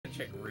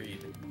check read.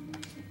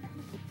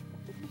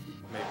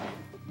 Maybe.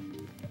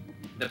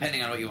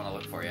 Depending on what you want to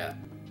look for, yeah.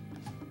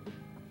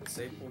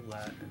 Disable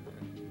that and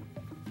then...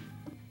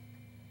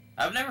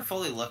 I've never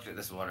fully looked at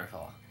this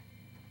waterfall.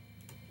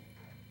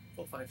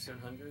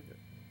 45700.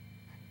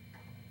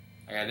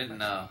 Like, I didn't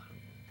know.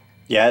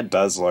 Yeah, it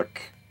does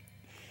look...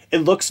 It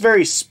looks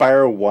very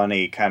Spiral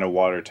 1-y kind of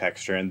water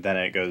texture, and then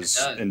it goes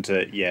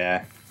into...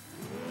 Yeah.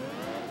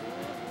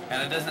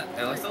 And it doesn't...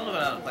 It looks a little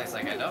bit out of place.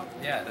 Like, I don't...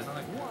 Yeah, it doesn't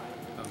look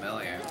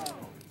familiar.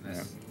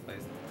 This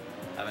place.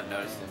 I haven't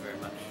noticed it very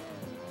much.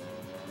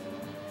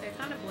 It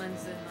kind of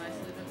blends in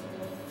nicely with the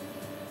wall.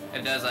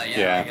 It does,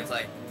 yeah. Like, it's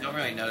like, you don't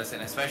really notice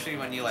it, especially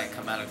when you, like,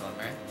 come out of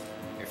Glimmer.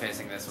 You're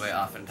facing this way,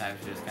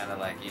 oftentimes you're just kind of,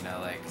 like, you know,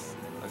 like,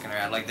 looking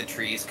around, like, the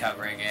trees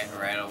covering it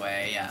right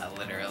away. Yeah,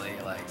 literally,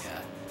 like,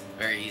 yeah.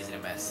 Very easy to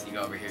miss. You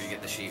go over here, you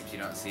get the sheep, you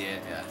don't see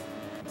it, yeah.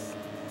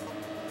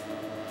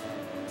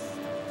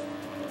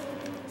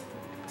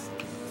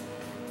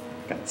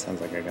 God, it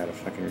sounds like I got a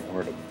fucking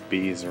horde of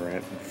bees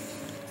right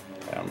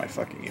down my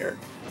fucking ear.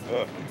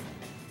 Ugh.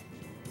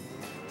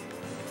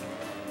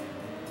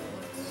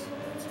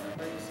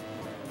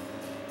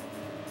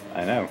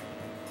 I know.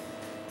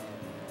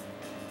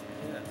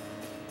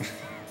 Yeah.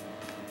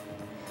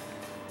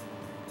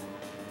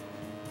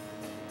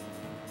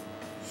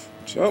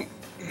 Jump.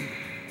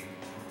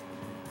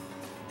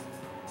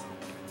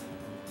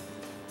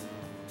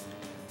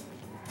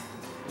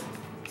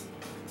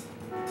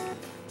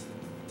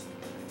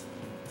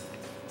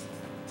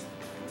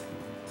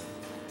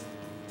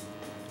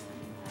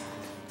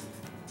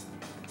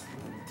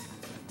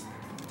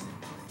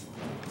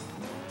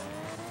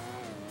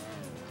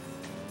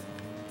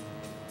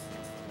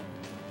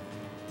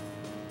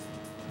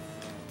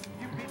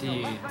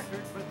 Dude,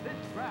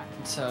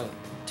 so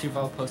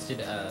Tuval posted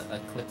a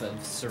clip of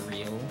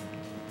Surreal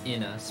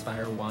in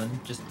Spire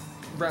 1, just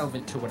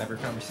relevant to whatever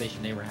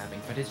conversation they were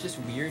having, but it's just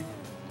weird,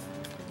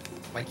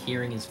 like,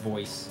 hearing his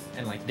voice,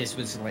 and, like, this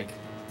was, like,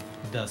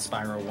 the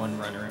Spyro 1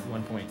 runner at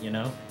one point, you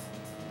know?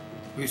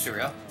 Who's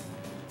Surreal?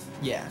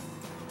 Yeah.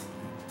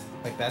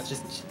 Like, that's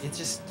just, it's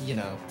just, you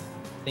know,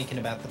 thinking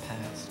about the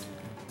past.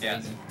 Yeah.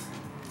 Crazy.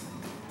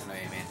 I know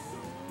what you mean.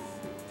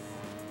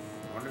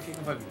 I wonder if you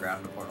can fucking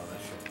ground report all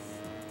this shit.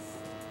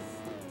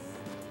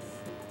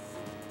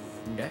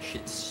 That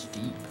shit's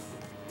steep.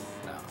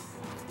 No.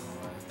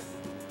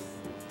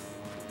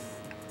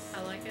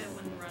 I like it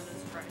when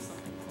runners try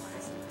something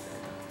twice.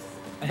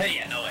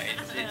 Yeah, no way.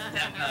 It's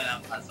definitely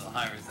not possible. 100%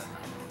 not.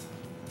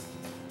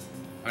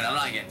 I mean, I'm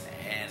not getting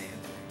anything.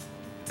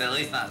 It's at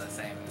least not the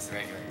same as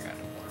regular ground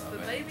report.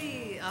 But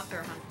maybe after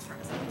 100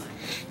 tries, I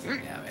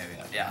like. Yeah, maybe.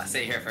 Yeah, I'll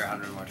stay here for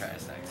 100 more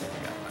tries next.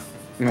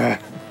 What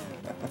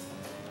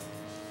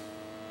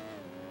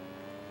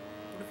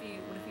if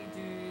you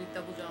do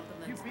double jump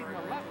and then sprint?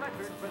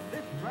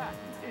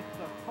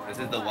 This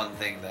is the one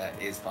thing that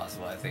is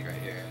possible, I think,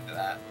 right here. Into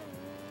that.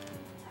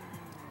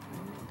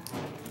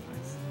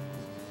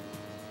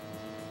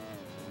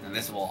 And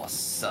this wall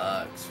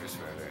sucks for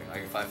swerving.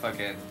 Like, if I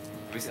fucking...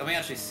 Let me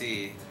actually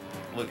see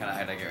what kind of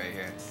height I get right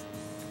here.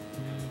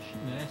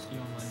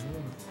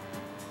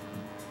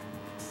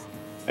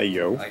 Hey,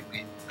 yo.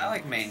 I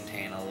like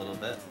maintain a little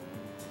bit.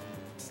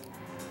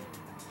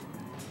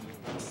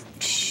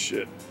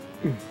 Shit.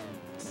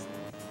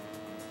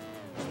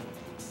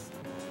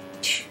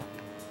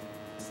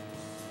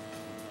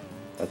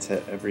 Let's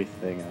hit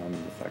everything on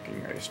the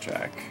fucking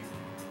racetrack.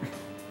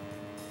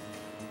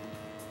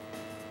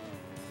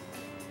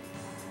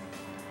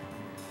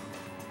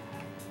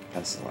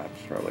 That's the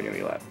lap's probably gonna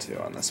be lap 2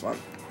 on this one.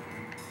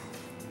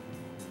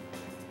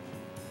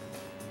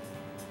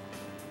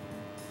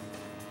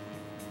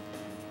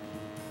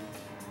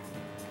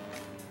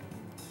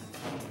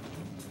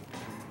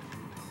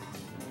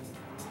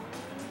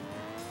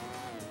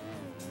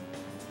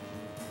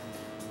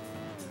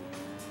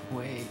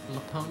 Wait,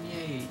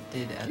 Laponier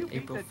did an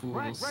April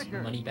Fool's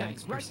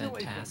Moneybags %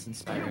 task in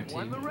Spyro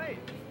 2.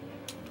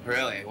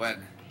 Really?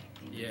 When?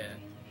 Yeah.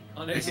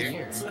 On This April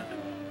year? Fool's.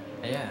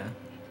 Yeah.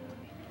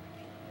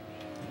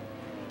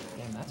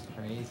 Damn, that's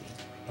crazy.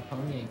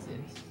 Laponier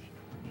exists.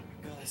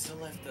 God, I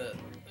still have to...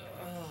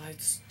 Oh,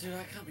 dude,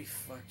 I can't be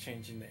fucked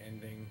changing the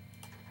ending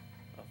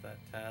of that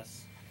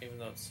task, even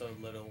though it's so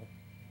little.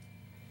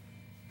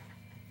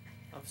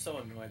 I'm so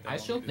annoyed that I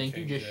still think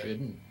you just it.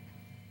 shouldn't.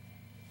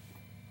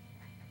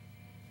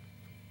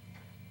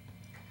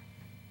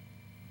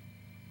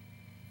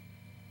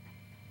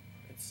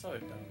 It's so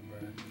dumb, bro.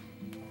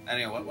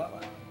 Anyway,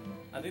 what?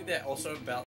 I think they're also about